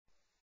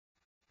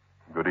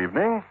Good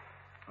evening.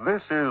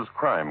 This is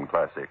Crime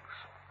Classics.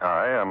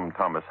 I am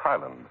Thomas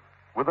Hyland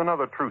with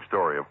another true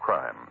story of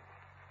crime.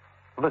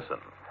 Listen.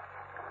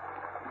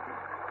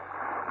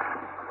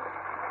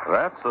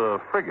 That's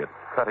a frigate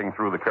cutting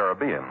through the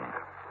Caribbean.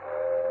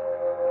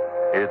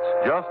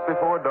 It's just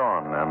before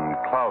dawn and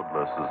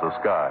cloudless is the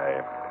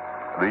sky.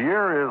 The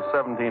year is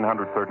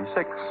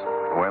 1736,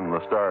 when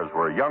the stars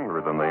were younger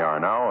than they are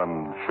now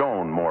and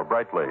shone more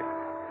brightly.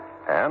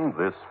 And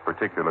this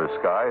particular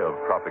sky of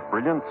tropic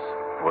brilliance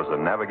was a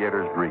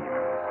navigator's dream.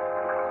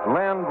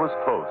 Land was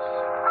close,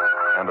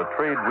 and a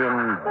trade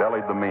wind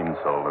bellied the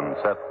mainsail and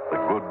set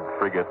the good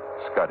frigate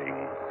scudding.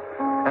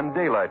 And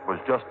daylight was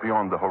just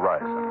beyond the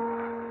horizon.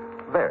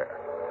 There,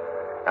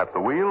 at the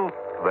wheel,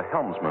 the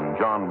helmsman,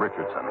 John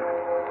Richardson.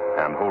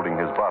 And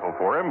holding his bottle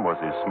for him was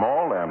his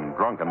small and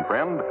drunken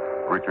friend,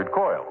 Richard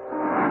Coyle.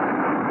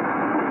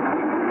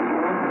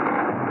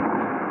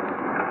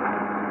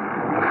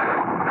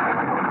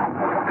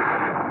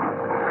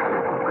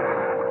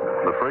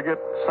 The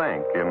frigate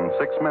sank in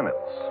 6 minutes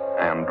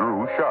and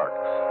drew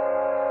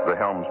sharks. The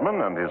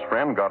helmsman and his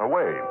friend got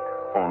away,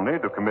 only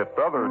to commit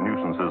other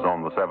nuisances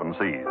on the seven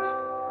seas.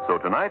 So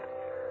tonight,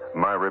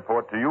 my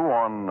report to you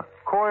on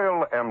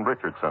Coyle and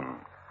Richardson,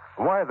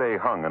 why they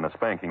hung in a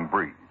spanking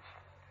breeze.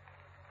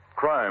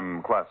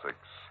 Crime Classics,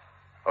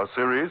 a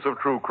series of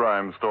true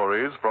crime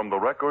stories from the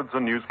records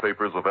and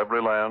newspapers of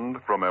every land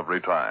from every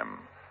time.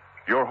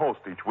 Your host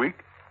each week,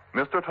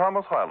 Mr.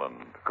 Thomas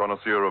Hyland,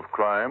 connoisseur of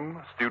crime,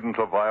 student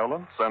of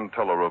violence, and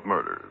teller of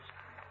murders.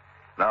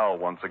 Now,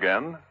 once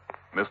again,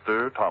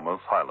 Mr. Thomas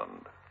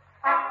Hyland.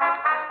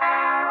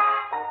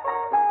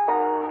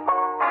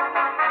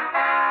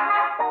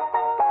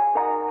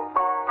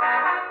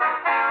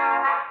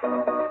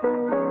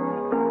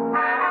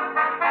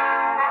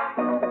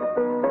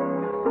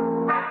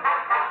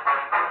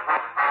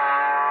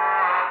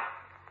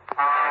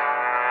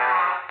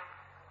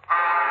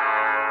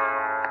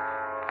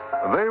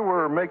 They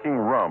were making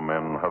rum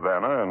in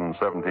Havana in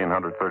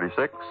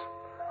 1736.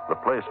 The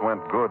place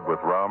went good with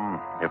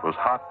rum. It was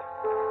hot.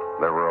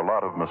 There were a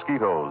lot of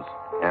mosquitoes,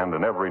 and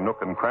in every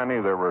nook and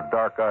cranny there were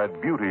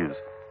dark-eyed beauties.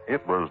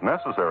 It was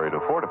necessary to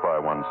fortify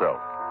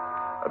oneself.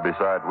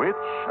 Beside which,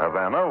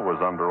 Havana was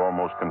under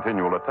almost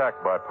continual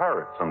attack by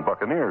pirates and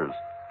buccaneers,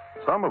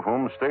 some of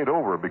whom stayed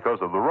over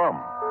because of the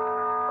rum.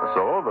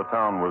 So the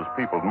town was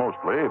peopled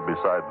mostly,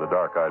 beside the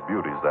dark-eyed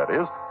beauties, that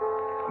is,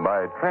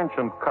 by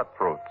trenchant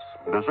cutthroats,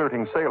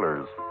 deserting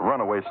sailors,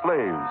 runaway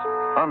slaves,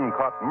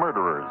 uncaught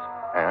murderers,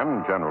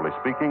 and, generally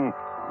speaking,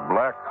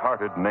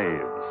 black-hearted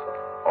knaves.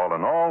 All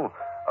in all,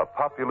 a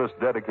populace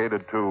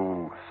dedicated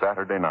to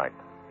Saturday night.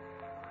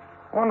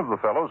 One of the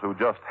fellows who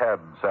just had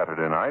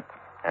Saturday night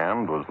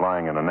and was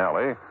lying in an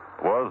alley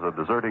was a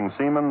deserting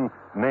seaman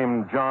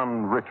named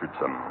John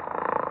Richardson.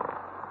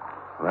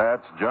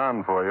 That's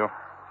John for you.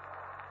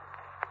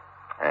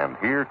 And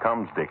here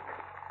comes Dick.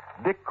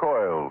 Dick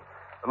Coyle,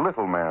 a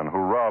little man who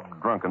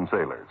robbed drunken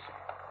sailors.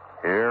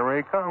 Here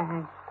he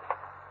comes.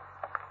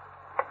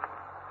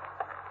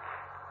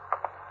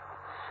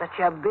 Such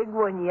a big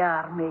one you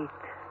are, mate.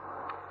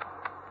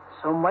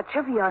 So much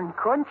of you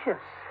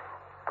unconscious.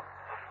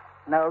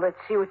 Now let's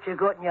see what you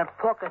got in your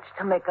pockets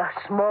to make a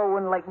small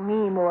one like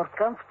me more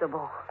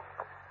comfortable.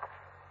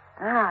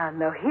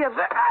 Now here's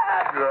a...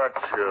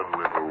 Gotcha,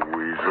 little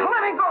weasel.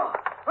 Let me go!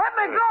 Let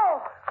me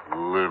go!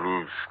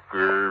 Little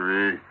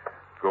scurvy.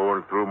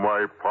 Going through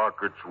my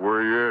pockets,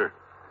 were you?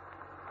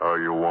 How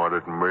you want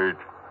it, mate?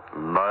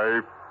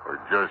 Knife or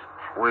just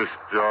twist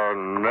your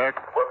neck?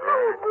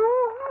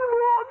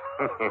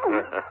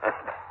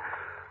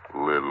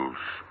 Little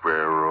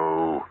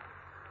sparrow.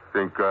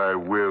 Think I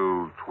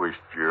will twist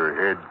your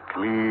head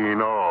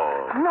clean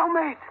off. No,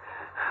 mate.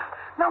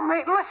 No,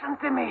 mate, listen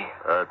to me.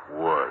 At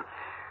what?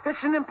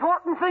 It's an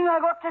important thing I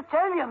got to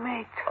tell you,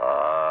 mate.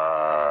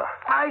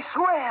 I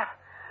swear.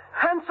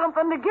 And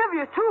something to give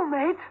you, too,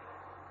 mate.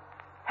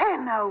 Hey,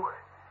 now.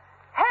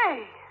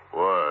 Hey.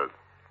 What?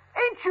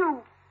 Ain't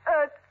you,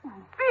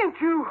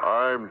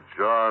 I'm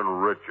John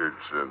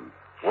Richardson.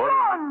 What?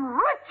 John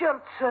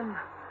Richardson.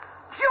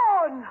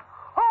 John.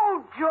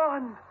 Old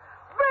John.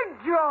 Big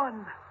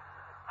John.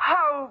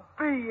 How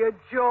be you,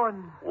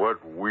 John?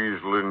 What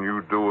weaseling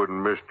you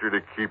doing, mister,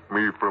 to keep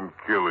me from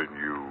killing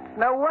you?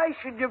 Now, why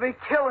should you be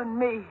killing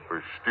me?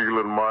 For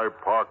stealing my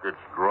pockets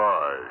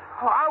dry.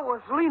 Oh, I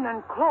was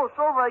leaning close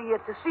over you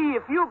to see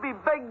if you be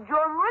Big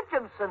John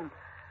Richardson.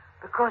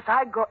 Because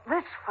I got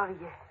this for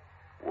you.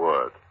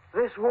 What?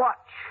 This watch.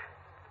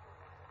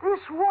 This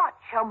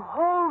watch I'm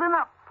holding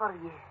up for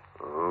you.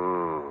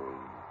 Oh.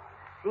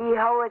 See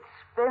how it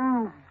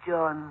spins,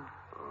 John.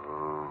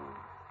 Oh.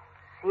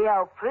 See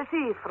how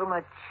pretty from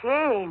a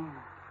chain.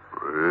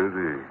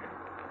 Pretty.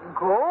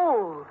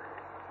 Gold.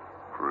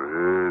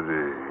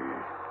 Pretty.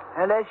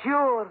 And it's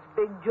yours,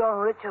 Big John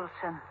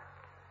Richardson.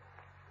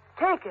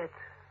 Take it.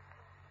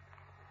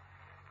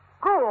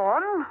 Go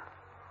on.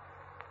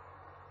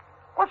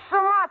 What's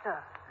the matter?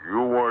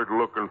 You weren't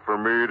looking for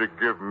me to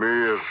give me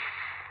a...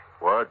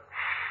 What?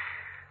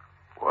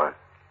 What?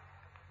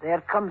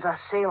 There comes a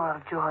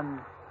sailor, John.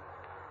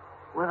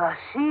 With a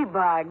sea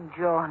bag,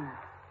 John.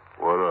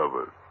 What of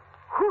it?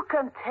 Who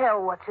can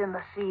tell what's in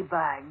the sea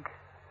bag?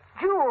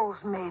 Jewels,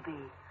 maybe.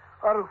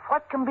 Or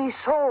what can be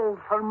sold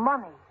for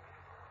money.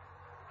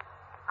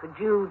 Could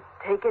you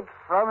take it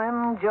from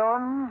him,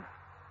 John?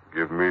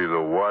 Give me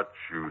the watch,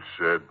 you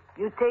said.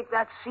 You take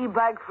that sea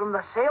bag from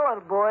the sailor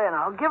boy, and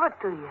I'll give it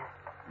to you.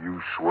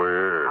 You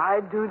swear?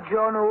 I do,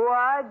 John. Oh,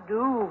 I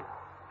do.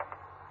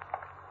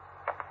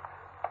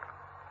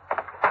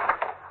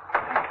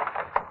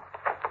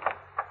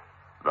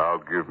 Now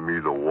give me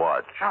the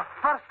watch. Now,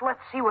 first, let's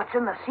see what's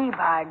in the sea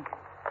bag.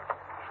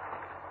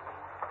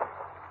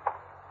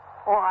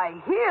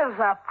 Why, here's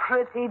a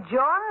pretty,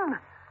 John.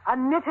 A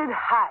knitted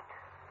hat.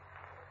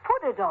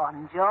 Put it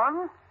on,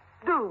 John.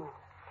 Do.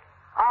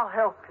 I'll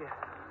help you.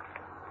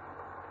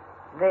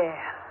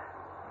 There.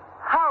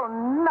 How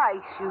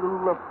nice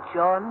you look,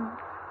 John.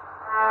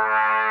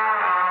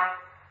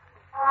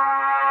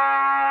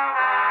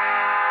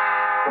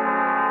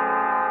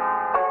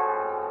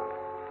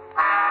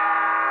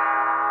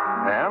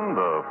 And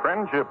a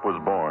friendship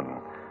was born.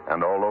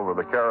 And all over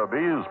the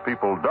Caribbees,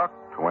 people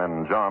ducked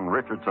when John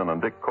Richardson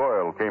and Dick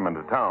Coyle came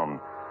into town.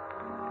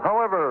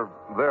 However,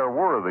 there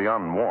were the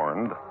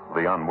unwarned,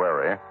 the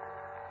unwary.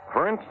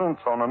 For instance,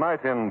 on a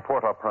night in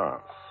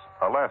Port-au-Prince,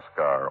 a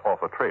Lascar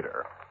off a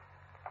trader.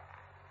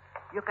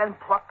 You can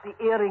pluck the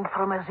earring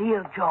from his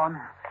ear, John.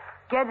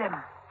 Get him.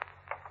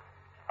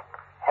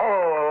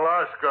 Oh,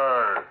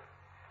 Lascar.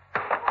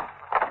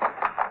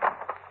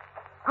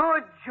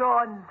 Good,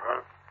 John.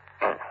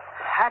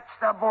 That's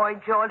the boy,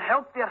 John.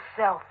 Help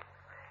yourself.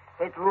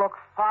 It looked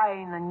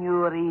fine in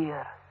your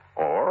ear.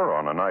 Or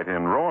on a night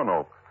in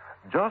Roanoke,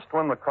 just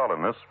when the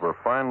colonists were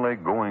finally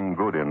going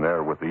good in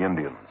there with the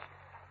Indians.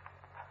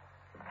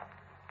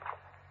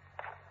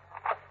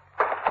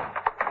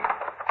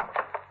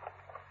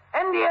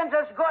 Indians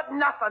has got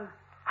nothing.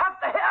 Have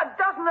to hit a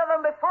dozen of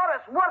them before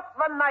it's worth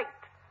the night.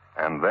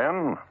 And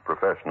then,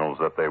 professionals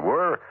that they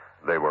were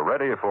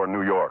ready for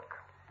New York.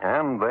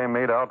 And they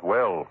made out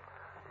well.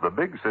 The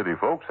big city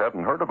folks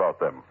hadn't heard about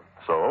them,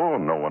 so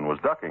no one was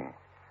ducking.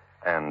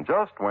 And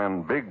just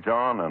when Big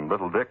John and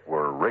Little Dick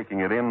were raking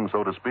it in,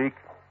 so to speak,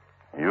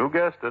 you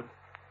guessed it,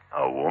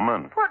 a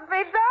woman. Put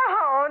me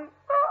down.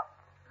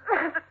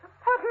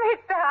 Put me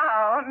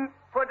down.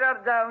 Put her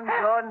down,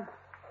 John.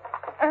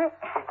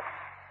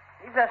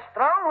 He's a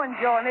strong one,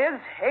 John is,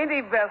 ain't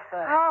he,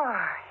 Bertha?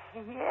 Oh,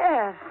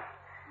 yes.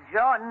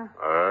 John,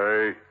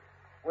 Aye.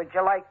 would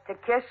you like to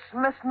kiss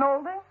Miss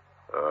Nolding?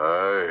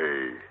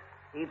 Aye.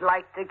 He'd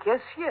like to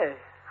kiss you.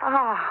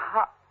 Oh,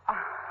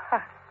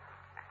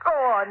 Go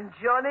on,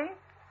 Johnny.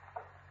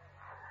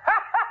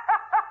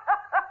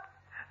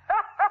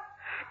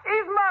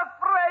 He's my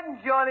friend,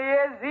 Johnny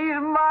is. He's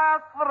my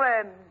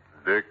friend.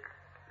 Dick.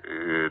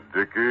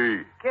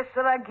 Dickie. Kiss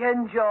her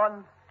again,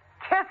 John.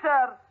 Kiss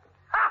her.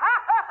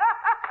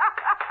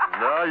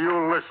 Now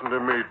you listen to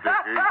me,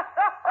 Dickie.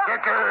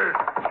 Dickie!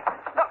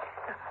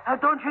 Now,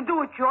 don't you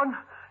do it, John.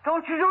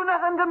 Don't you do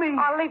nothing to me.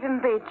 I'll leave him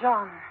be,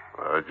 John.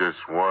 I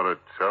just want to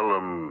tell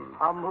him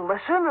I'm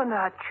listening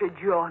at you,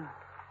 John.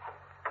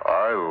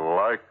 I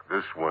like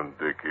this one,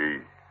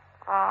 Dickie.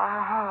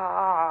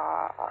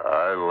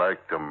 I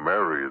like to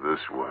marry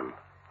this one.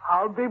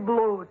 I'll be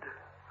blowed.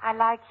 I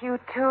like you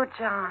too,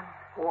 John.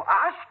 Oh,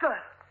 ask her.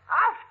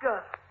 Ask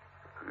her.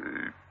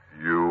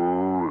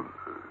 You...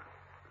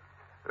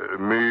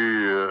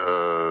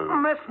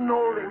 Miss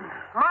Nolding,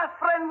 my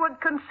friend would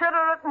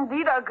consider it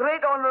indeed a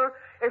great honor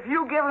if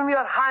you give him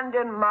your hand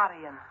in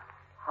marrying.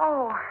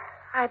 Oh,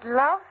 I'd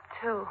love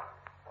to.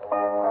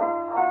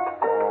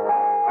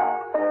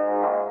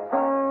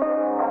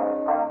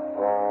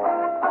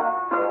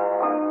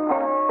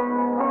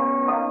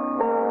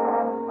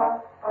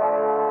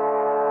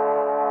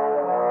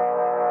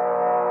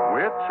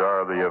 Which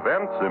are the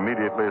events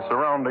immediately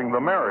surrounding the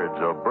marriage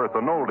of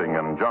Bertha Nolding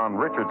and John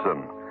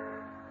Richardson.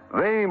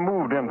 They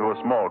moved into a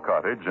small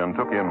cottage and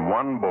took in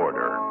one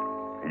boarder.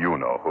 You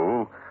know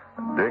who,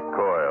 Dick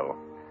Coyle.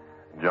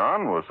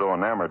 John was so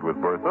enamored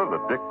with Bertha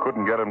that Dick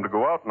couldn't get him to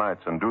go out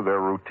nights and do their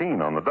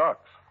routine on the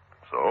docks.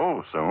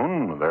 So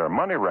soon their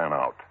money ran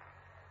out.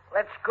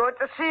 Let's go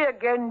to sea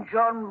again,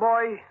 John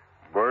boy.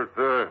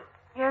 Bertha,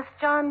 Yes,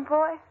 John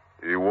boy?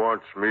 he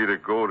wants me to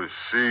go to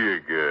sea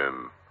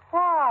again.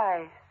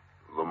 Why?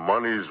 The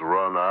money's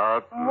run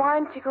out. Why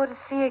don't you go to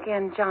sea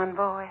again, John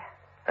boy?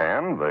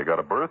 And they got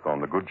a berth on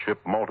the good ship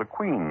Malta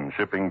Queen,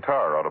 shipping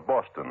tar out of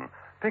Boston,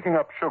 picking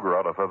up sugar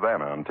out of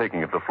Havana and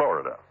taking it to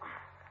Florida.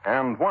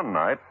 And one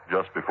night,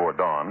 just before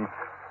dawn,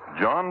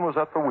 John was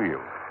at the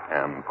wheel,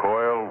 and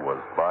Coyle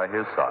was by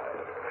his side.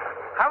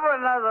 Have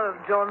another,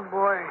 John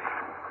boy.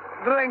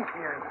 Drink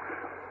here.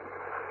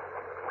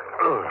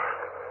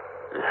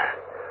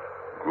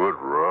 Good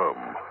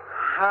rum.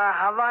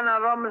 Havana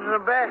rum's the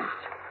best.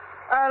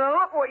 And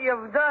look what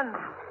you've done.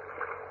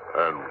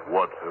 And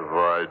what have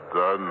I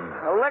done?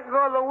 Now let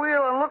go of the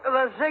wheel and look at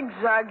the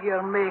zigzag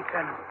you're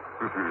making.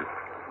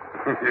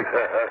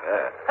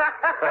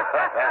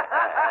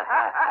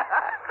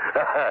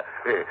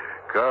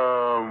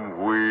 Come,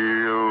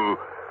 wheel.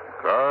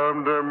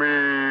 Come to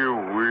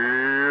me,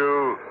 wheel.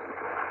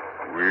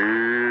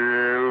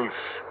 We'll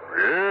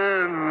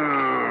spin.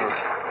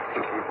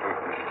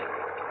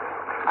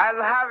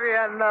 I'll have you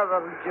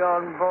another,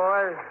 John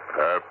boy.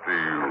 After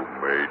you,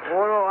 mate.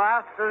 Oh, no,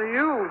 after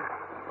you.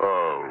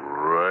 All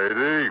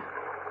righty.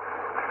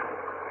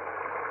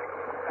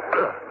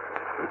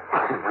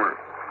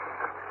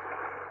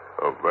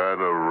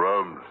 Havana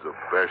rum's the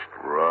best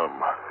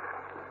rum.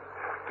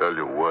 Tell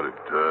you what it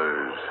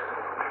does.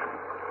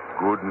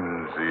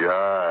 Goodens the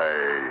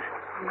eye.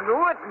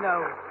 Do it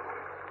now.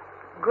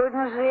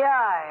 Goodens the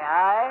eye,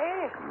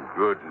 aye?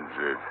 Goodens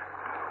it.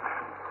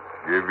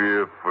 Give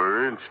you,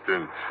 for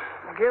instance,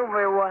 Give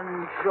me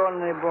one,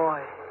 Johnny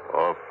boy.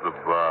 off the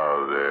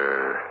bow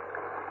there.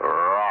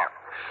 Rocks.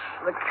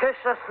 The Kiss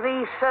of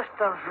Three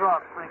Sisters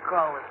rock, they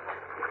call it.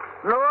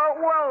 Know it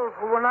well,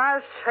 for when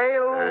I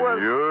sail And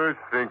with... you're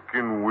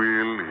thinking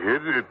we'll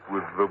hit it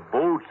with the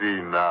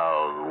boaty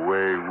now, the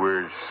way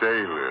we're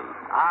sailing.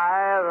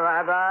 Aye,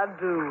 that I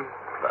do.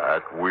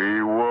 That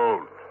we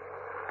won't.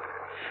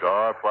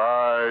 Sharp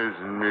eyes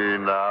in me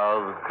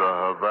now that the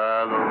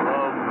Havana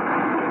rum.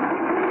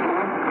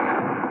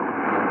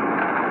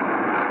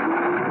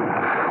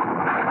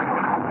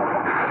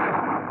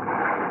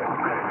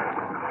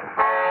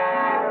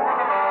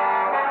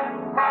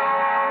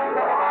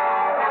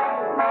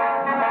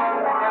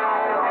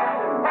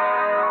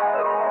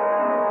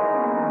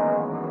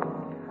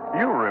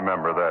 You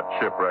remember that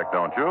shipwreck,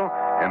 don't you,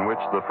 in which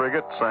the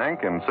frigate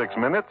sank in 6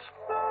 minutes?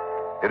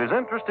 It is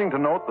interesting to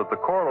note that the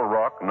coral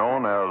rock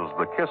known as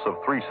the Kiss of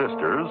Three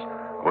Sisters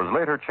was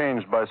later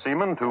changed by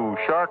seamen to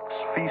Shark's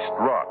Feast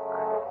Rock,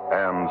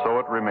 and so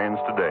it remains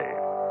today.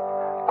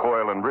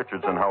 Coyle and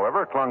Richardson,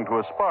 however, clung to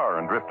a spar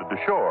and drifted to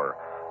shore,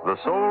 the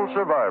sole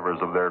survivors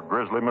of their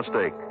grisly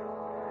mistake.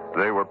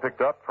 They were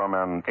picked up from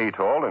an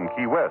atoll in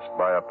Key West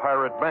by a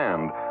pirate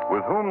band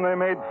with whom they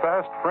made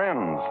fast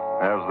friends,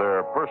 as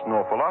their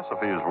personal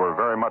philosophies were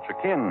very much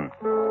akin.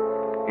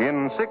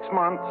 In 6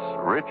 months,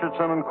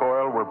 Richardson and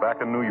Coyle were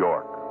back in New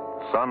York,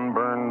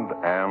 sunburned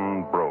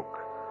and broke.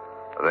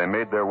 They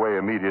made their way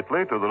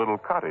immediately to the little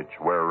cottage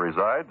where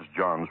resides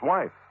John's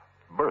wife,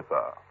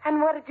 Bertha.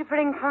 And what did you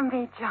bring for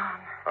me, John?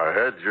 I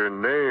had your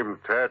name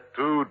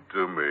tattooed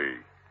to me.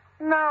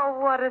 Now,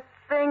 what a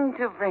thing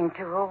to bring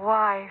to a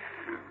wife.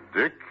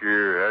 Dick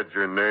here had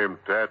your name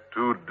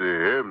tattooed to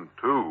him,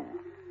 too.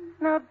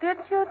 Now, did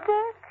you,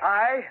 Dick?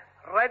 Aye,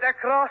 right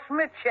across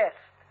my chest.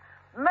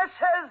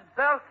 Mrs.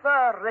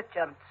 Bertha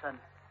Richardson.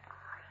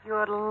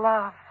 Your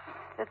love,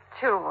 the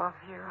two of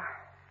you.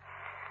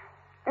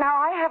 Now,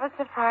 I have a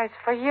surprise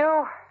for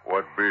you.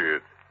 What be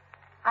it?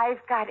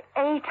 I've got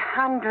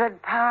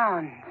 800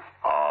 pounds.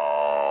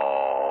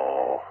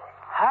 Oh.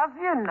 Have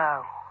you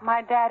now?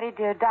 My daddy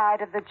dear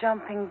died of the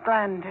jumping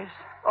glanders.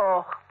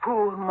 Oh,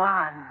 poor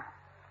man.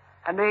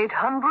 And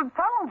 800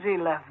 pounds he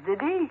left,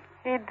 did he?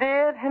 He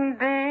did,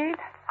 indeed.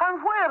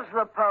 And where's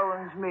the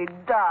pounds, me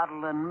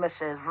darling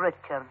Mrs.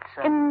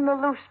 Richardson? In the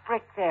loose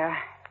brick there.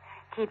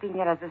 Keeping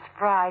it as a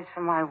surprise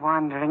for my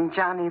wandering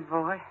Johnny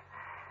boy.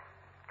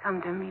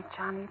 Come to me,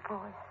 Johnny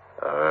boy.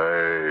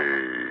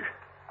 Aye.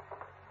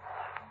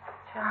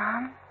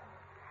 John?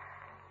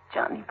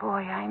 Johnny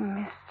boy, I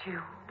missed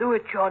you. Do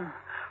it, John.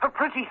 A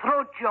pretty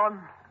throat, John.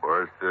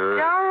 Bertha.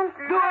 John?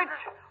 Do it.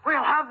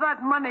 We'll have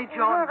that money,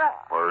 John.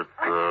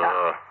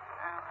 Bertha.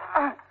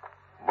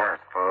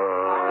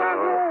 Bertha.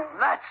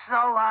 That's the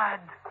lad.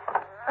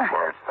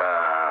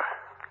 Bertha.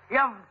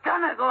 You've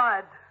done it,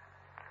 lad.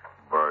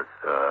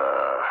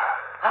 Bertha.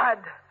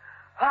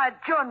 Lad,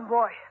 John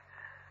boy.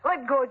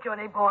 Let go,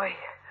 Johnny boy.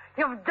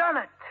 You've done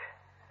it.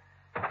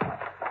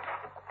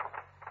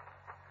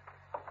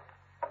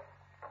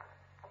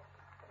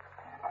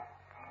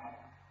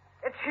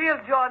 It's here,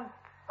 John.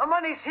 The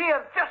money's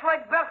here, just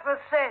like Bertha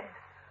said.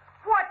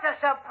 What a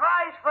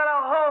surprise for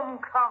a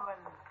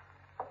homecoming.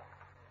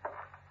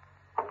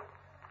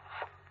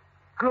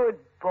 Good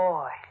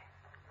boy.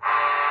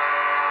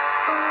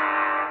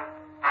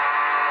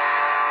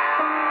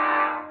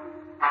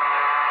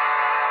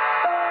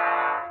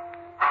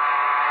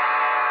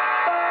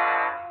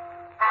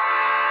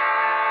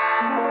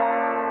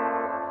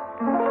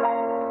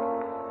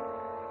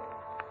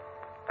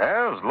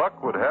 As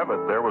luck would have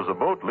it, there was a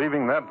boat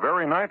leaving that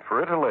very night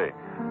for Italy,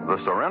 the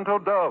Sorrento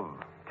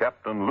Dove,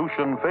 Captain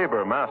Lucian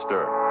Faber,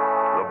 master.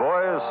 The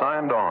boys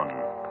signed on.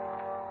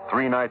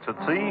 3 nights at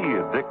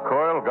sea, Dick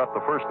Coyle got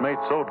the first mate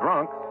so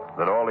drunk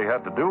that all he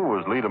had to do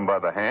was lead him by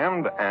the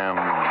hand, and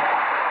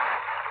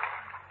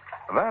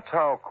that's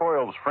how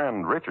Coyle's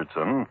friend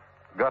Richardson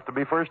got to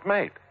be first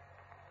mate.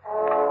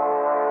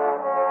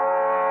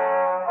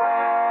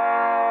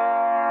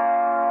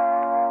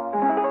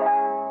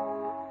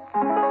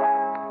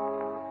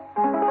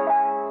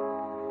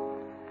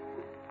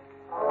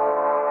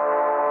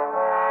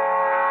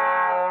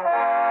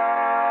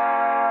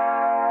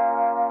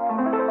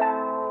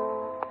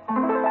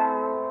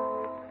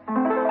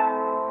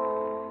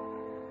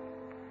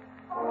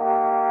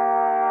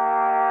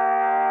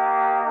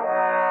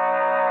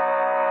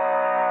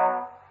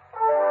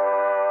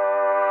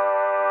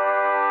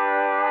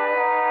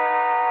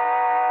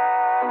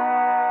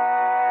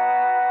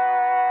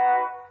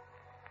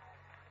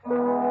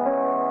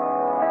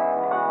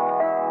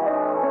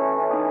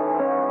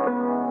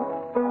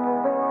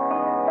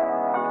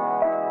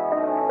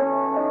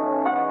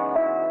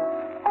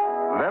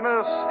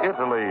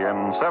 Italy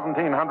in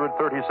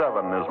 1737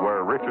 is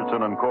where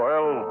Richardson and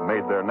Coyle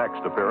made their next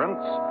appearance.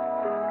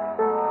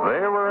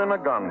 They were in a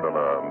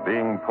gondola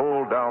being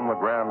pulled down the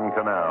Grand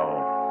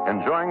Canal,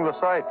 enjoying the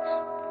sights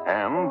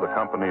and the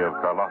company of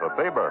Carlotta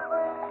Faber.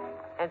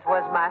 And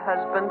was my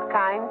husband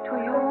kind to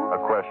you? A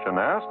question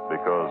asked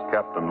because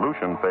Captain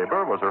Lucian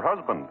Faber was her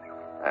husband,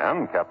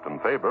 and Captain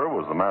Faber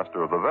was the master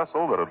of the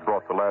vessel that had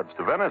brought the lads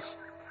to Venice.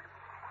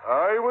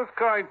 I was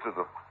kind to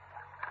them.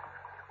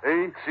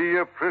 Ain't she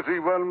a pretty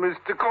one,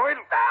 Mr. Coyle?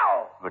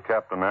 Ow! The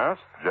captain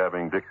asked,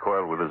 jabbing Dick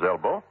Coyle with his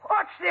elbow.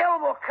 What's the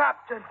elbow,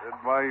 Captain?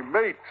 When my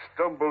mate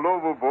stumbled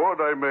overboard,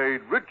 I made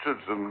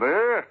Richardson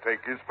there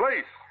take his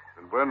place.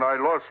 And when I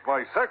lost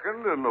my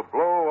second in the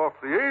blow off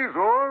the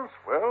Azores,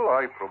 well,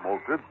 I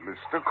promoted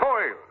Mr.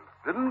 Coyle.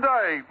 Didn't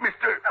I,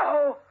 Mr.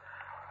 Oh,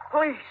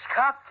 please,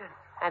 Captain.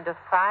 And a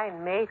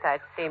fine mate,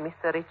 I'd say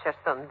Mr.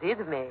 Richardson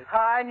did make.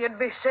 And you'd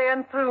be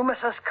saying true,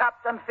 Mrs.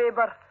 Captain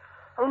Faber.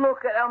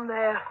 Look at him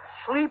there,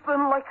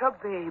 sleeping like a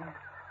babe.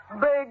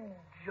 Big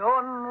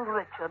John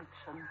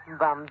Richardson.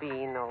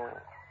 Bambino.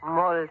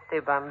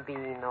 Molte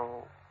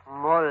bambino.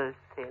 Molte,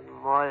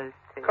 molte.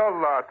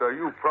 Carlotta,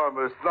 you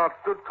promised not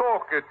to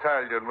talk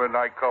Italian when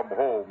I come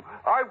home.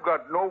 I've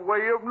got no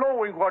way of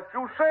knowing what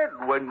you said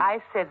when... I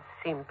said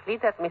simply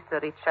that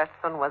Mr.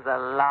 Richardson was a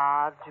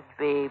large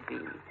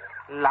baby.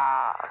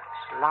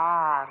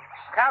 Large.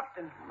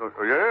 Captain,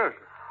 Yes?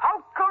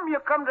 how come you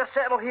come to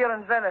settle here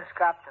in Venice,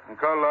 Captain?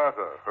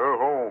 Carlotta, her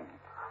home.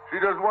 She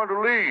doesn't want to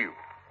leave.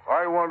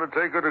 I want to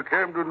take her to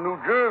Camden, New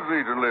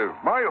Jersey to live,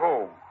 my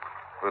home.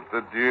 But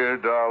the dear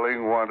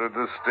darling wanted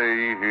to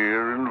stay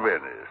here in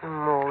Venice.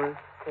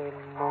 Molte.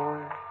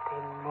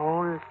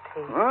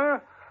 Huh?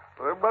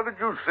 What did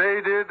you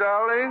say, dear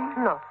darling?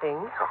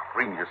 Nothing. Oh,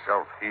 bring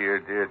yourself here,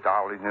 dear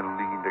darling, and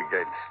lean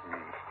against me.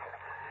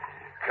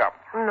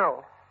 Come.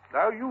 No.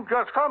 Now, you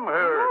just come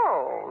here.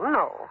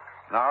 No.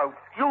 Now,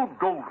 you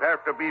don't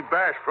have to be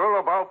bashful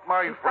about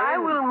my If friend. I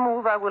will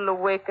move, I will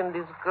awaken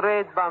this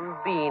great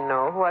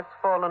bambino who has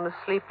fallen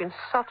asleep in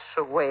such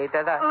a way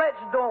that I... Let's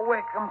don't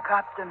wake him,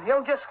 Captain.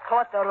 He'll just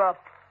clutter up.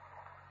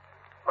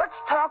 Let's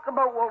talk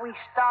about what we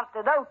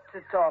started out to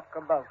talk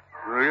about.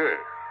 Yes.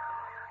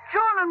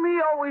 John and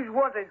me always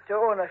wanted to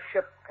own a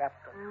ship,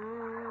 Captain.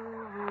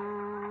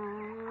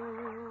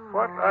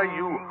 What are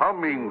you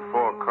humming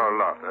for,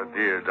 Carlotta,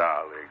 dear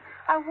darling?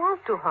 I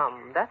want to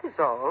hum, that is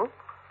all.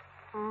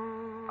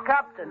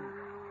 Captain,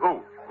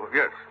 Oh,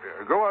 yes.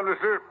 Go on,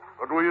 mister.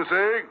 What were you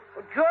saying?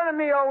 well, John and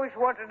me always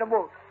wanted a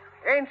boat.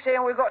 Ain't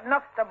saying we got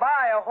enough to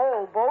buy a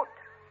whole boat.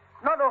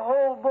 Not a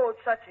whole boat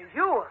such as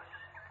yours,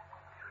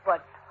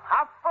 but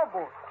half a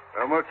boat.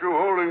 How much you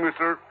holding,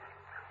 mister?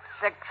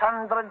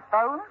 600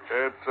 pounds?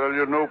 Can't sell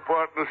you no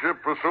partnership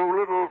for so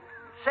little.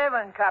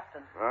 7,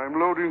 Captain. I'm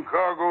loading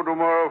cargo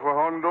tomorrow for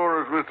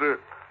Honduras, mister.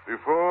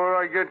 Before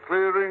I get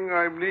clearing,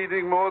 I'm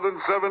needing more than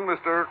 7,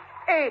 mister.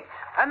 8,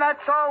 and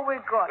that's all we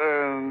got.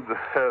 And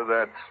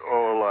that's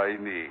all I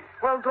need.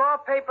 We'll draw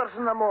papers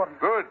in the morning.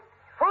 Good.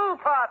 Full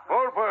partner.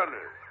 All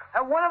partners.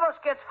 And one of us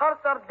gets hurt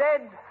or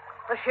dead,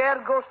 the share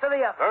goes to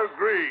the other.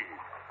 Agree.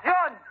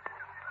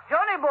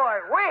 Johnny boy,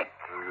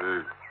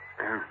 wake.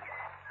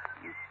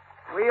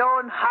 We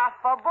own half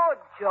a boat,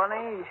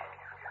 Johnny.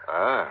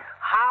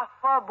 Half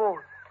a boat.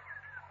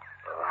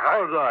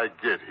 How did I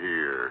get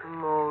here?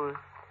 Molte.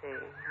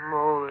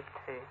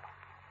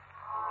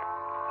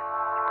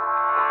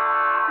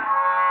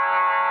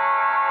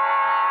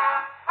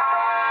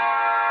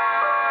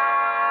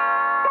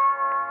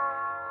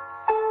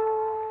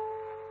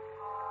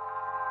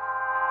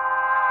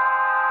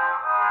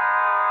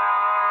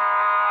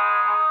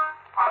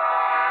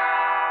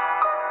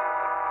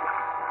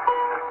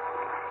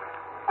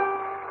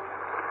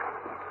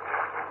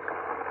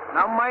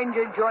 Now mind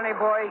you, Johnny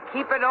boy,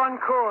 keep it on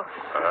course.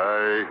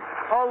 Aye.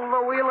 Hold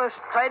the wheel as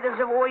tight as if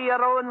it were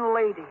your own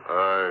lady.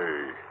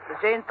 Aye. This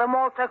ain't the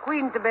Malta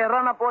Queen to be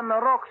run up on the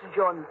rocks,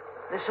 John.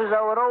 This is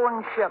our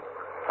own ship.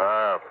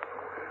 Half.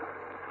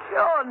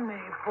 Johnny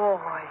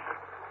boy,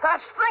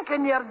 that's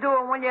thinking you're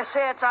doing when you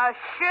say it's a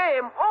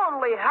shame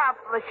only half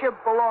the ship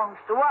belongs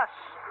to us.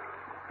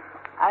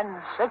 And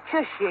such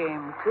a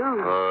shame, too.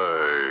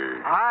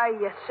 Aye. Aye,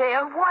 you say,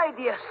 and why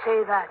do you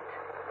say that?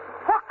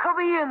 What could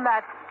be in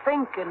that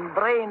thinking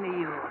brain of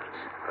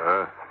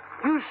yours?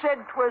 You said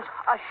 'twas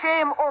a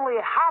shame only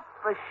half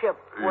the ship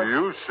was...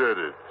 You said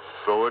it,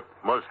 so it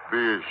must be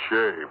a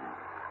shame.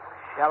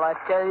 Shall I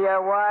tell you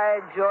why,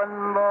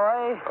 John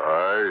boy?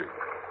 Aye.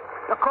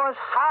 Because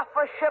half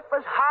a ship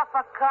is half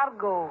a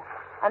cargo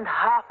and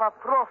half a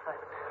profit.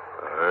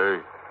 Aye.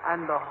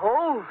 And the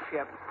whole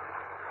ship.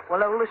 Well,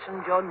 now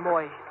listen, John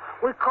boy.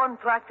 We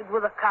contracted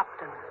with a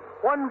captain.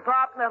 One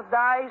partner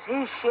dies,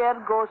 his share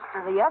goes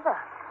to the other.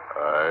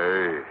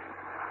 Aye.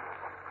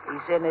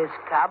 He's in his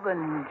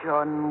cabin,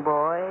 John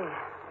boy.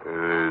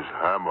 In his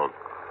hammock.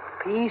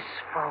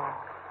 Peaceful.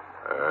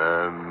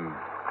 And...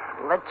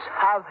 Let's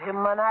have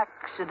him an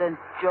accident,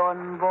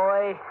 John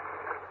boy.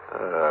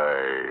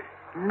 Aye.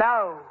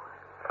 Now.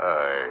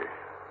 Aye.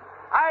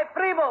 Aye,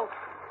 Prebles.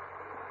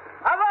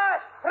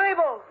 Avast,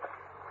 Prebles.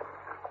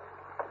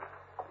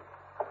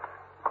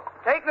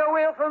 Take the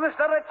wheel for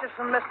Mr.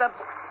 Richardson, mister.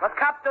 The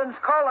captain's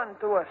calling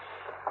to us.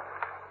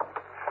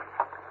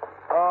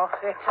 Oh,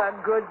 it's a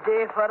good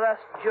day for us,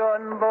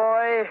 John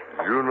boy.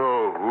 You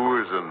know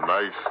who is a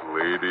nice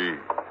lady?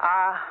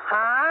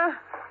 Uh-huh.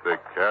 The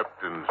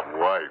captain's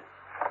wife.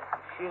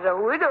 She's a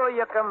widow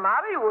you can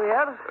marry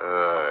with.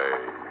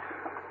 Aye.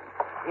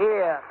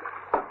 Here.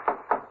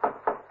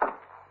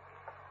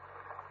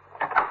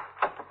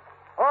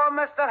 Oh,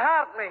 Mr.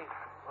 Hartley.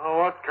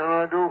 What can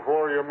I do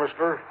for you,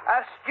 mister?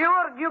 As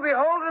steward, you be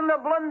holding the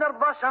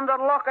blunderbuss under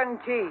lock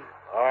and key.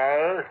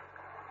 Aye.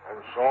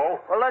 And so?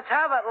 Well, let's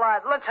have it,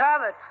 lad. Let's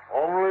have it.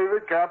 Only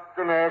the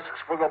captain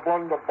asks for the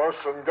blunderbuss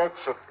and gets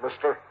it,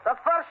 mister. The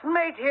first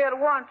mate here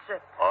wants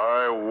it.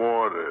 I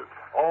want it.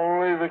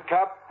 Only the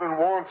captain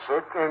wants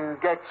it and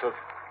gets it.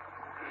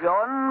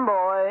 John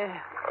boy.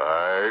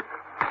 Aye.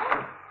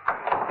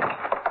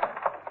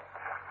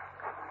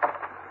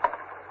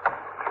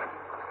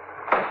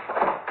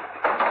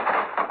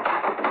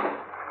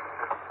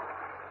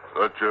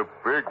 Such a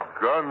big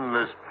gun,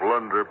 this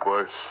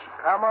blunderbuss.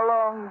 Come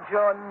along,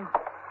 John.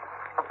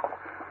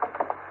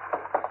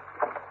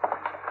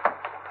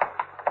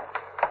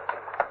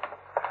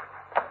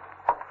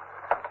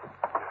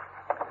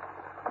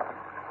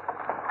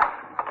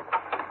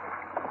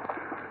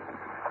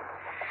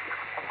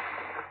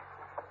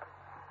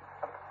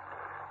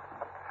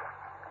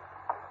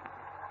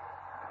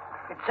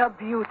 It's a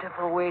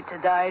beautiful way to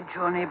die,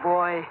 Johnny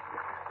boy.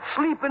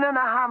 Sleeping in a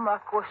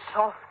hammock with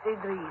softy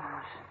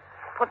dreams.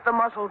 Put the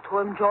muzzle to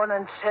him, John,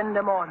 and send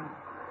him on.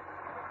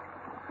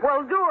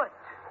 Well, do it.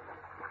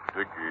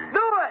 Dickie.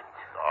 Do it.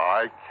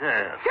 I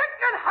can't.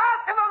 Chicken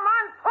heart of a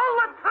man, pull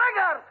the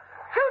trigger.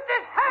 Shoot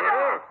his head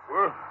off.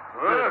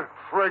 The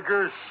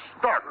trigger's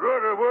stuck.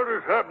 What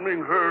is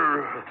happening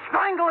here?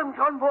 Strangle him,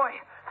 John boy.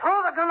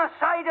 Throw the gun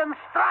aside and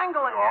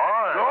strangle him.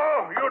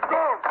 No, you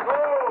don't.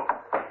 No.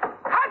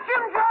 Catch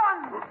him,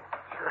 John.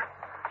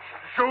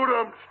 Shoot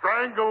him,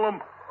 strangle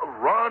him.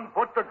 Run,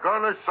 put the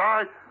gun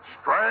aside,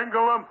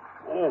 strangle him.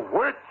 Oh,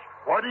 which?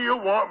 What do you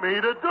want me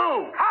to do?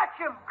 Catch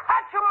him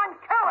and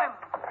kill him.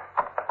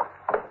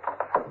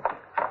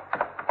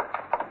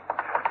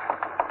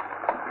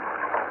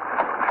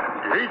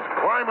 He's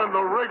climbing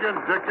the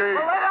rigging, Dickie.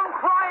 Well, let him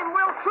climb.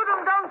 We'll shoot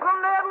him down from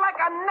there like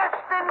a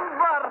nesting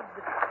bird.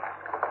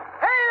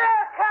 Hey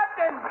there,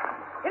 Captain.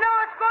 You know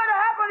what's going to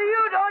happen to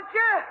you, don't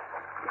you?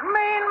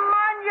 Mean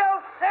man,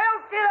 you'll sail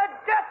to the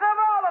death of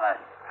all of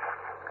us.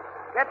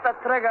 Get the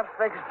trigger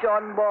fixed,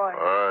 John boy.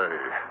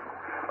 Aye.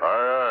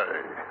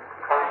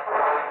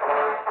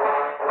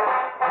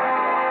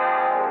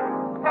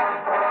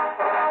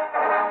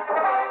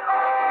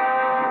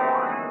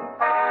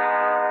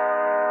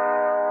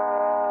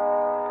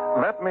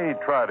 Let me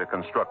try to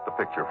construct the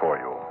picture for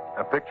you.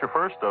 Picture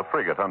first a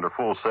frigate under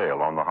full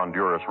sail on the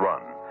Honduras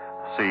run.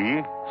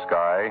 Sea,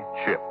 sky,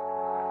 ship.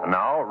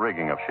 Now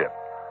rigging of ship.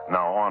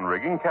 Now on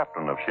rigging,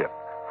 captain of ship.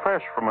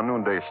 Fresh from a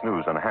noonday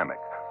snooze in a hammock,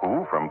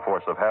 who, from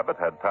force of habit,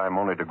 had time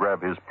only to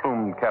grab his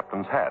plumed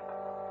captain's hat.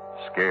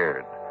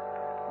 Scared.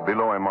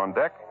 Below him on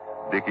deck,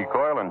 Dickie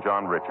Coyle and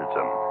John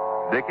Richardson.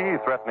 Dickie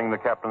threatening the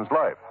captain's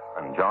life,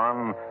 and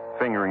John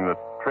fingering the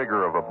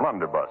trigger of a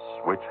blunderbuss,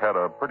 which had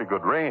a pretty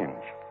good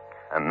range.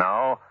 And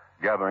now,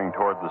 gathering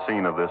toward the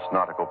scene of this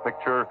nautical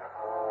picture,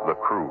 the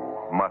crew,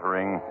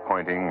 muttering,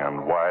 pointing,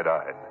 and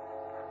wide-eyed.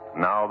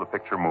 Now the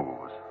picture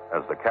moves,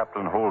 as the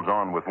captain holds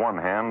on with one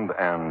hand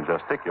and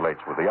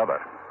gesticulates with the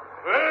other.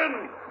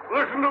 Men,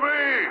 listen to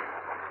me.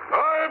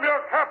 I am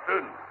your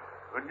captain,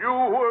 and you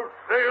who have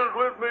sailed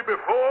with me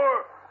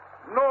before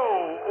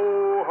know,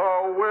 oh,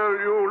 how well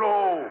you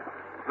know,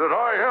 that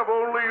I have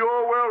only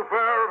your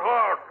welfare at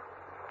heart.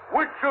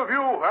 Which of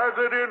you has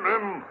it in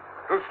him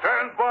to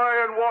stand by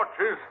and watch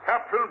his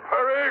captain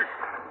perish?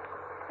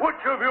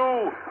 Which of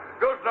you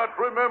does not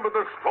remember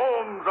the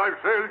storms I've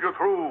sailed you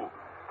through,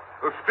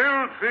 the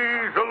still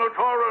seas and the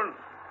torrents?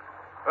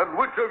 And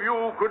which of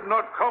you could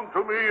not come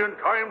to me in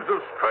times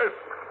of stress,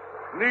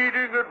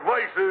 needing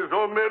advices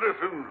or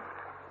medicine,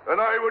 and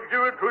I would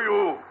give it to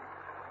you?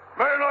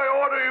 Men, I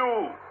order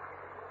you,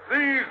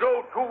 seize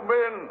those two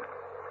men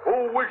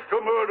who wish to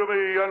murder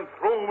me and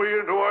throw me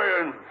into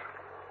irons.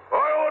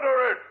 I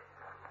order it,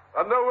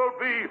 and there will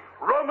be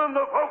rum in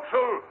the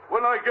forecastle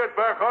when I get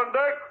back on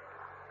deck.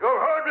 You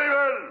heard me,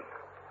 men.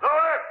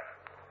 Direct!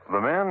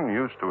 The men,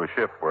 used to a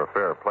ship where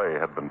fair play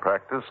had been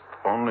practiced,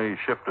 only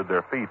shifted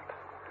their feet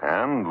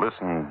and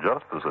listened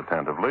just as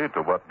attentively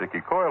to what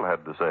Dickie Coyle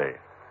had to say.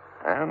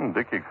 And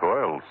Dickie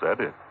Coyle said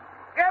it.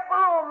 Get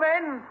below,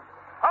 men.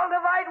 I'll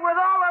divide with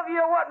all of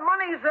you what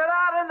monies there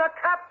are in the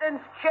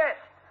captain's chest.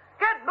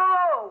 Get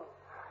below.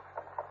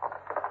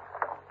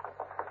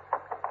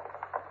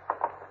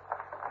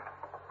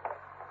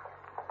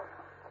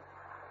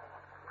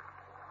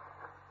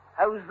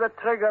 How's the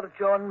trigger,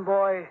 John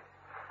boy?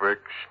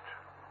 Fixed.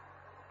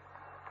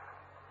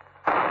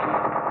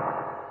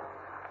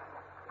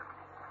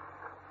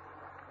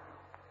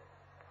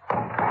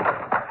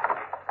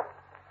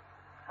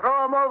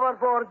 Throw him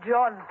overboard,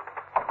 John.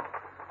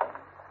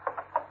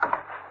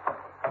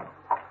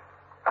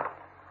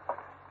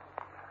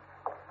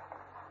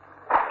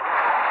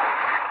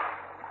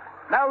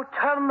 Now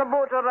turn the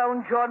boat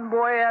around, John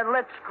boy, and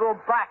let's go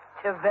back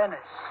to Venice.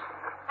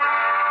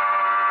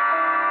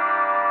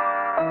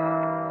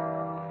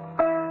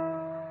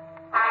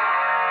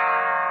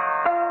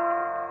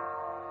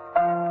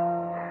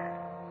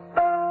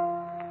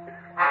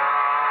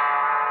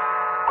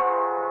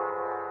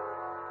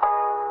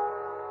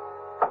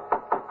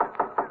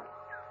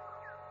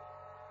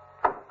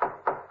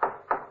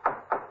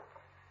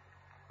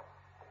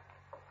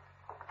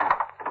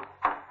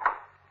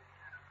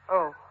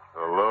 Oh,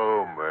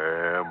 Hello,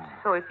 ma'am.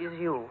 so it is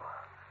you.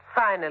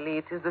 Finally,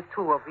 it is the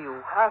two of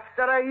you.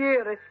 After a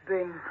year it's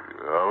been.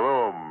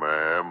 Hello,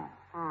 ma'am.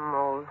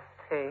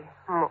 Molte.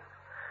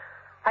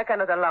 I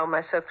cannot allow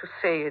myself to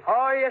say it.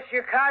 Oh, yes,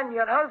 you can.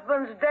 Your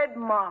husband's dead,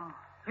 Mom.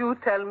 You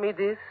tell me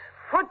this?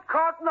 Foot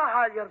caught in a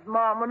halyard,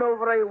 Mom, and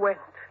over he went.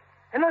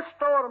 In a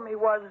storm he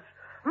was.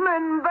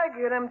 Men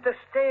begging him to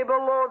stay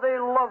below, they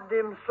loved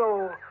him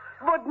so.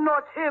 But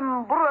not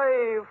him,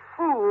 brave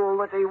fool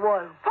that he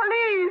was.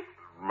 Police!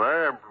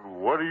 Ma'am,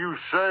 what are you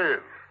saying?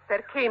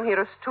 There came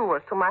here a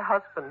steward to my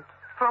husband,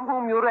 from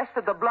whom you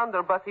wrested the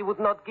blunderbuss he would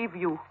not give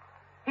you.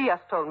 He has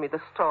told me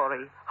the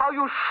story. How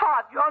you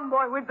shot, John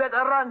boy. We'd better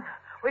run.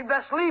 We'd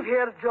best leave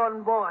here,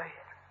 John boy.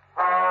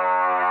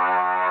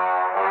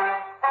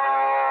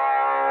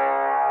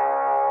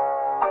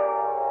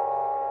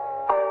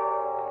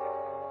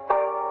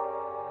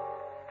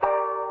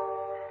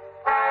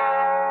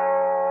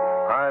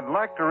 I'd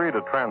like to read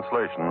a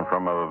translation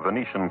from a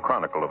Venetian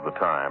chronicle of the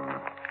time.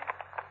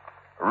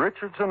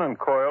 Richardson and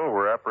Coyle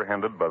were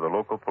apprehended by the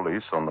local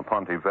police on the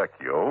Ponte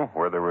Vecchio,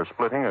 where they were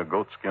splitting a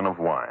goatskin of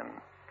wine.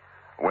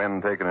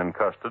 When taken in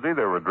custody,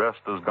 they were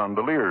dressed as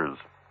gondoliers.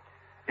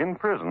 In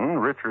prison,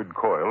 Richard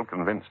Coyle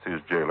convinced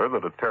his jailer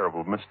that a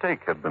terrible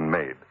mistake had been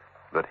made,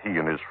 that he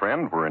and his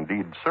friend were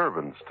indeed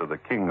servants to the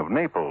King of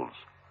Naples.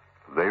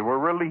 They were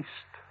released.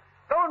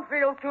 Don't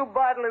feel too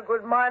badly,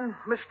 good man.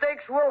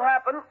 Mistakes will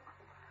happen.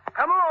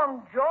 Come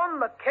on, John.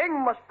 The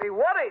king must be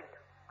worried.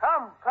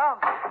 Come.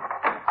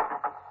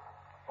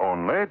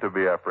 Only to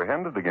be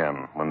apprehended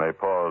again when they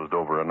paused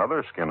over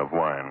another skin of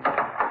wine.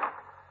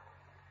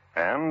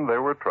 And they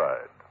were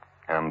tried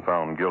and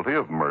found guilty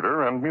of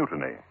murder and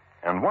mutiny.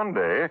 And one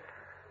day,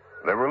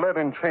 they were led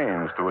in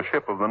chains to a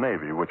ship of the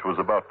Navy which was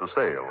about to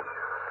sail.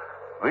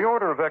 The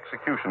order of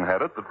execution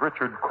had it that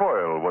Richard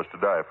Coyle was to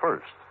die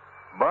first.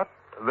 But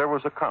there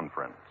was a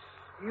conference.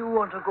 You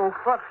want to go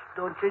first,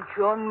 don't you,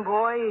 John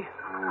boy?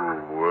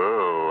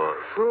 Well,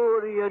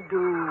 Sure you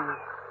do.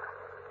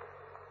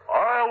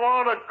 I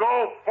want to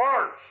go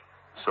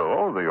first.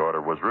 So the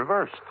order was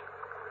reversed.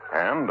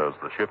 And as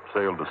the ship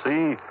sailed to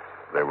sea,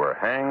 they were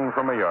hanged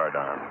from a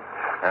yardarm.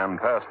 And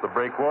past the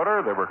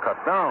breakwater, they were cut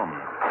down.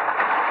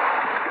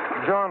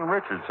 John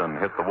Richardson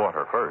hit the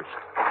water first.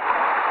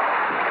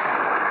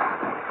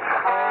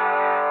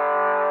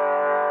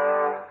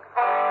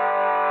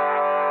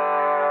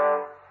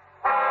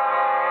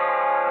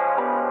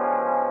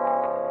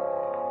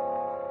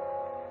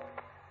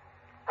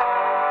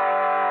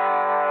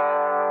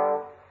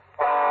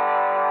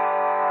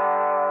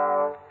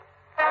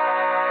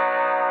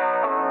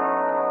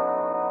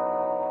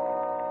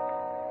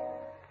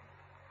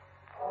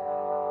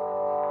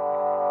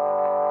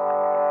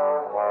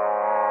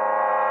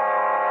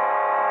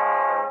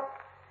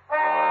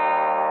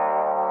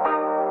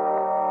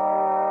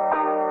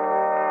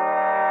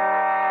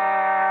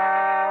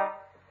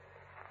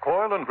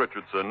 Coyle and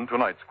Richardson,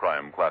 tonight's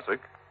crime classic,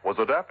 was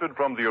adapted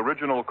from the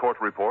original court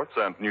reports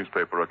and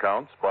newspaper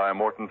accounts by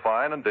Morton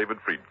Fine and David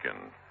Friedkin.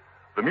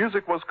 The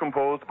music was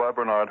composed by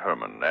Bernard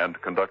Herrmann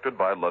and conducted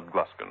by Lud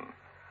Gluskin.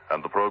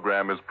 And the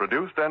program is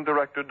produced and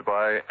directed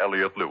by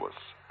Elliot Lewis.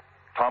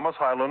 Thomas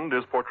Hyland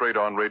is portrayed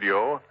on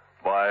radio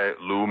by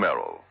Lou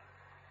Merrill.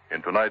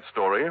 In tonight's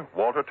story,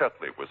 Walter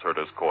Tetley was heard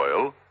as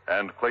Coyle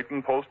and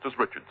Clayton Post as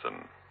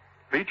Richardson.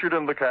 Featured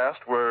in the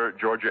cast were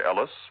Georgia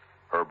Ellis,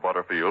 Herb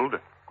Butterfield,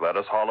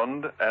 Gladys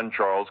Holland, and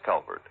Charles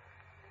Calvert.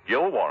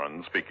 Gil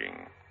Warren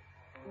speaking.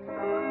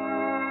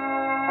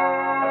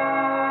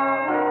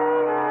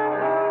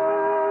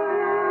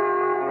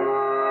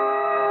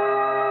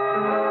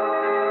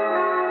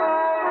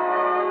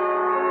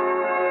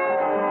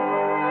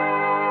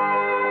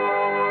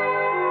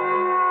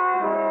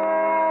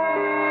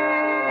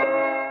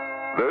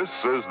 This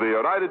is the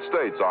United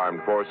States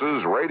Armed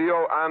Forces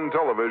Radio and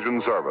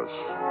Television Service.